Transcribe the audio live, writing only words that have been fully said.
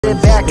Sit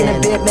back in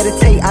a bed,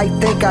 meditate, I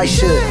think I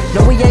should.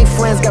 No, we ain't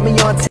friends, got me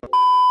on.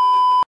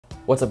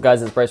 What's up,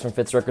 guys? It's Bryce from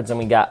Fitz Records, and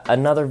we got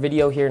another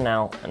video here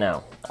now.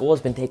 School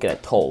has been taking a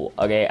toll,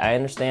 okay? I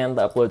understand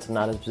the uploads have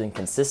not been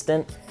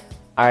consistent.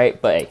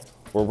 Alright, but hey,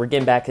 we're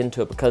getting back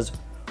into it because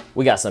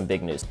we got some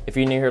big news. If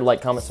you're new here,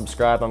 like, comment,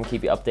 subscribe. I'm gonna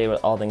keep you updated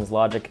with all things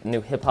Logic.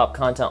 New hip-hop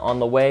content on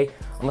the way.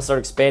 I'm gonna start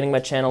expanding my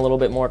channel a little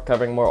bit more,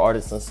 covering more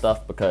artists and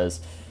stuff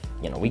because,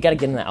 you know, we gotta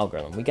get in the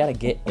algorithm. We gotta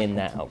get in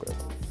that algorithm.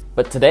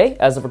 But today,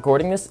 as of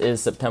recording this,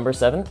 is September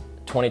 7th,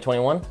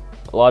 2021.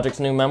 Logic's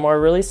new memoir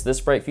release,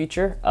 This Bright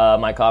Future.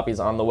 My copy's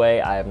on the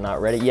way. I have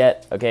not read it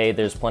yet. Okay,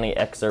 there's plenty of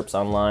excerpts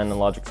online on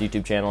Logic's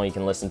YouTube channel you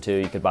can listen to.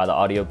 You could buy the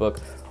audiobook.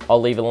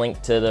 I'll leave a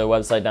link to the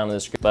website down in the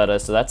description. But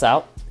so that's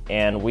out,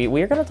 and we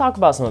are gonna talk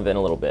about some of it in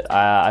a little bit.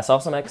 I saw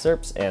some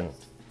excerpts, and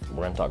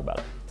we're gonna talk about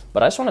it.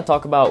 But I just wanna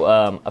talk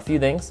about a few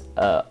things,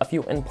 a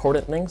few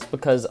important things,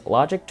 because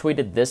Logic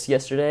tweeted this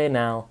yesterday.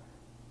 Now,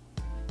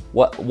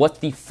 what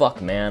the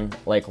fuck, man?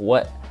 Like,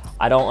 what?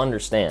 I don't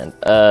understand.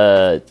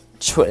 I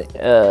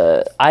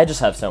just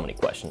have so many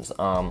questions.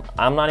 I'm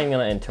not even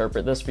gonna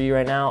interpret this for you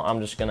right now.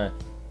 I'm just gonna,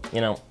 you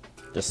know,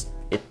 it's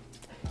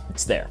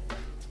there.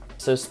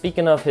 So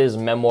speaking of his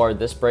memoir,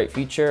 This Bright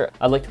Future,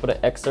 I'd like to put an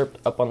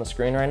excerpt up on the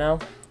screen right now.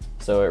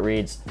 So it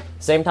reads,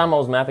 same time I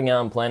was mapping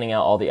out and planning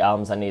out all the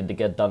albums I needed to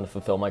get done to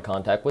fulfill my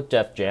contract with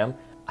Def Jam,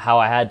 how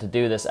I had to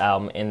do this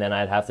album and then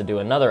I'd have to do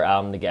another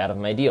album to get out of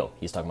my deal.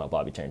 He's talking about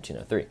Bobby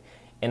Tarantino 3.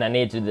 And I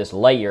needed to do this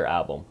Lightyear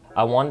album.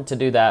 I wanted to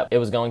do that. It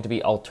was going to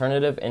be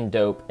alternative and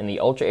dope, and the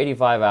Ultra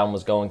 85 album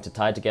was going to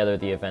tie together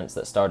the events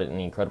that started in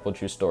the incredible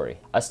true story.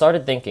 I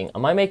started thinking, I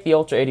might make the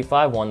Ultra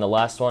 85 one the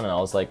last one, and I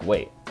was like,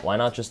 wait, why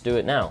not just do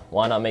it now?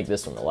 Why not make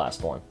this one the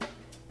last one?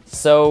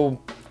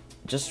 So,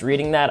 just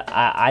reading that,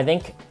 I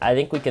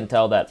think we can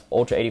tell that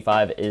Ultra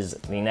 85 is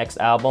the next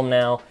album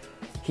now.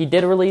 He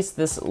did release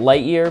this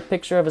Lightyear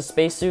picture of a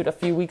spacesuit a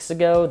few weeks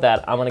ago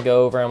that I'm gonna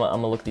go over. I'm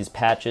gonna look at these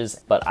patches,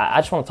 but I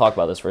just want to talk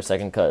about this for a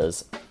second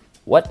because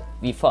what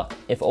the fuck?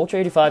 If Ultra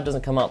 85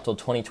 doesn't come out till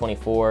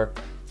 2024,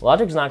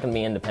 Logic's not gonna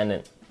be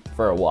independent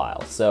for a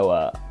while.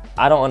 So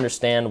I don't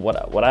understand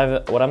what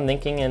I'm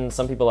thinking, and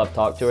some people I've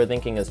talked to are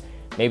thinking is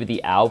maybe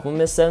the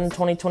album is set in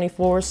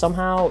 2024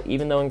 somehow,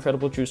 even though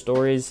Incredible True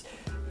Stories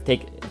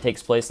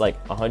takes place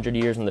like 100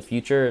 years in the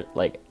future.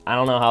 Like, I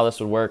don't know how this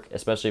would work,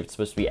 especially if it's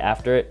supposed to be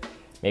after it.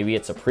 Maybe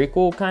it's a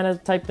prequel kind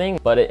of type thing,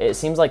 but it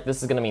seems like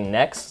this is gonna be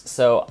next,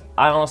 so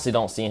I honestly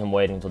don't see him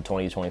waiting until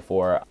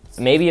 2024.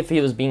 Maybe if he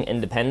was being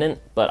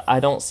independent, but I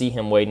don't see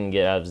him waiting to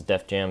get out of his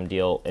Def Jam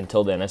deal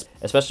until then,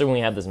 especially when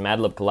we have this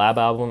Madlib collab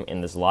album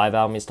and this live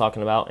album he's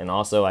talking about, and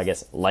also, I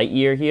guess,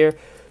 Lightyear here.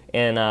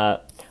 And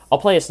I'll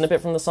play a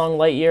snippet from the song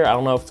Lightyear. I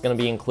don't know if it's gonna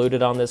be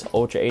included on this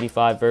Ultra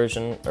 85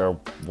 version or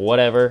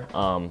whatever.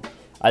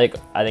 I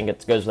think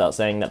it goes without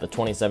saying that the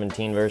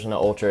 2017 version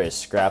of Ultra is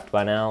scrapped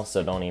by now,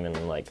 so don't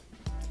even, like,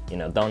 you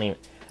know, don't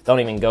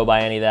even go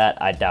by any of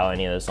that. I doubt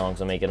any of those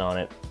songs will make it on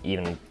it,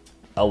 even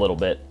a little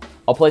bit.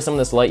 I'll play some of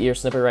this Lightyear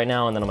snippet right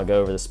now, and then I'm gonna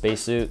go over the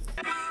spacesuit.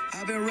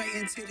 I've been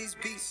writing to these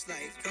beats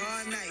like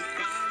all night.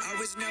 I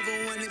was never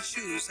one to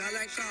choose. I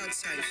like all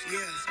types,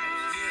 yeah.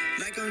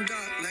 Like I'm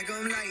dark, like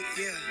I'm light,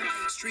 yeah.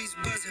 Streets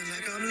buzzing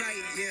like I'm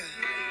light, yeah.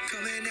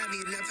 Coming at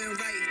me left and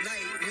right,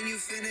 light. When you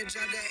finna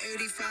drop that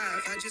 85,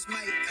 I just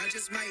might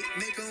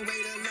make them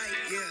wait a light,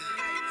 yeah.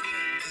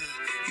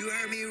 You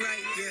heard me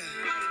right, yeah.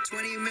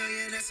 20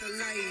 million, that's a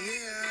light,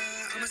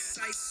 yeah. I'm a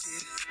size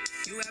shit.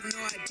 You have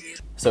no idea.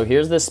 So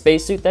here's the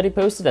spacesuit that he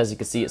posted. As you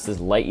can see, it says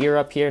Lightyear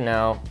up here.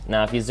 Now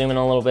if you zoom in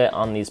a little bit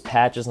on these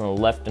patches on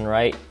the left and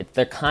right,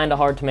 they're kind of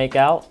hard to make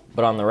out.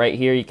 But on the right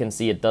here, you can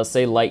see it does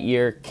say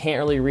Lightyear. Can't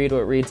really read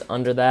what reads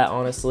under that,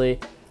 honestly.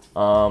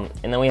 And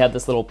then we have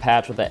this little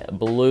patch with a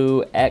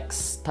blue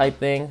X type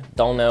thing.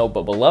 Don't know,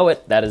 but below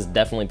it, that is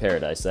definitely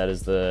Paradise. That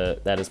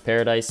is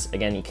Paradise.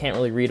 Again, you can't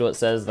really read what it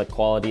says, the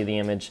quality of the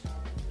image.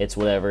 It's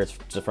whatever, it's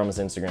just from his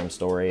Instagram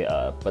story,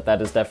 but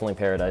that is definitely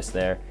Paradise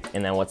there.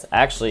 And then what's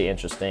actually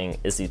interesting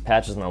is these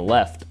patches on the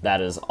left.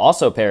 That is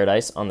also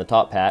Paradise on the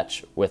top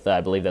patch with, I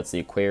believe that's the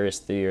Aquarius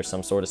 3 or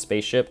some sort of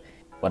spaceship.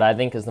 What I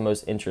think is the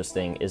most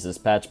interesting is this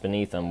patch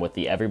beneath them with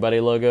the Everybody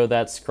logo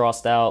that's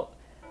crossed out.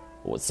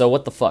 So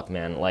what the fuck,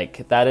 man?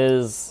 Like, that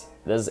is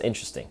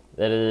interesting.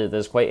 That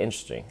is quite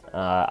interesting.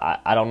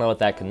 I don't know what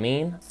that could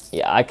mean.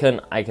 Yeah, I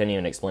couldn't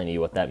even explain to you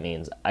what that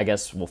means. I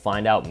guess we'll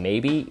find out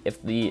maybe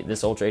if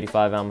this Ultra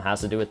 85 album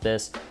has to do with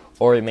this,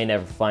 or we may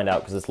never find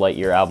out because this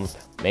Lightyear album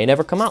may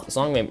never come out. The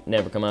song may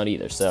never come out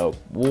either. So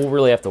we'll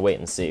really have to wait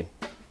and see.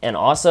 And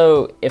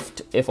also,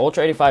 if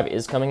Ultra 85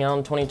 is coming out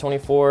in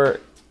 2024,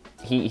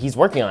 he's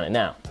working on it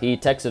now. He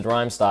texted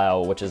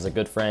Rhymestyle, which is a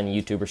good friend,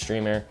 YouTuber,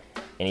 streamer,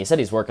 and he said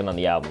he's working on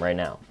the album right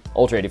now.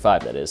 Ultra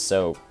 85, that is.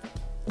 So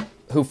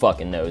who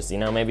fucking knows? You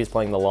know, maybe he's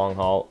playing the long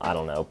haul. I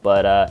don't know.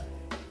 But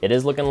it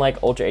is looking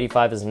like Ultra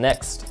 85 is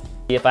next.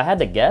 If I had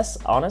to guess,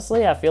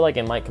 honestly, I feel like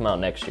it might come out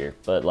next year.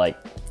 But like,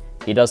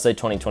 he does say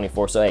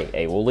 2024. So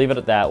hey, we'll leave it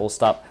at that. We'll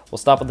stop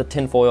with the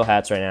tinfoil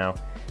hats right now.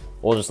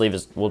 We'll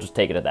just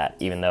take it at that,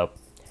 even though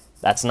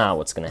that's not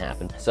what's gonna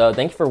happen. So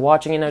thank you for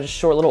watching, just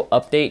short little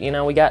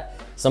update. We got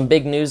some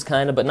big news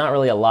kind of, but not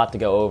really a lot to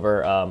go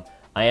over.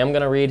 I am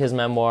going to read his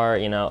memoir.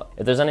 You know,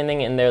 if there's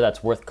anything in there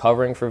that's worth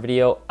covering for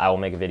video, I will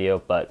make a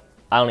video, but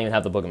I don't even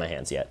have the book in my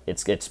hands yet.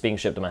 It's being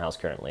shipped to my house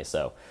currently,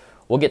 so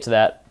we'll get to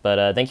that.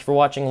 But thank you for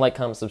watching. Like,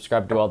 comment,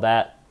 subscribe, do all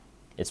that.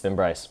 It's been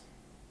Bryce.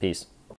 Peace.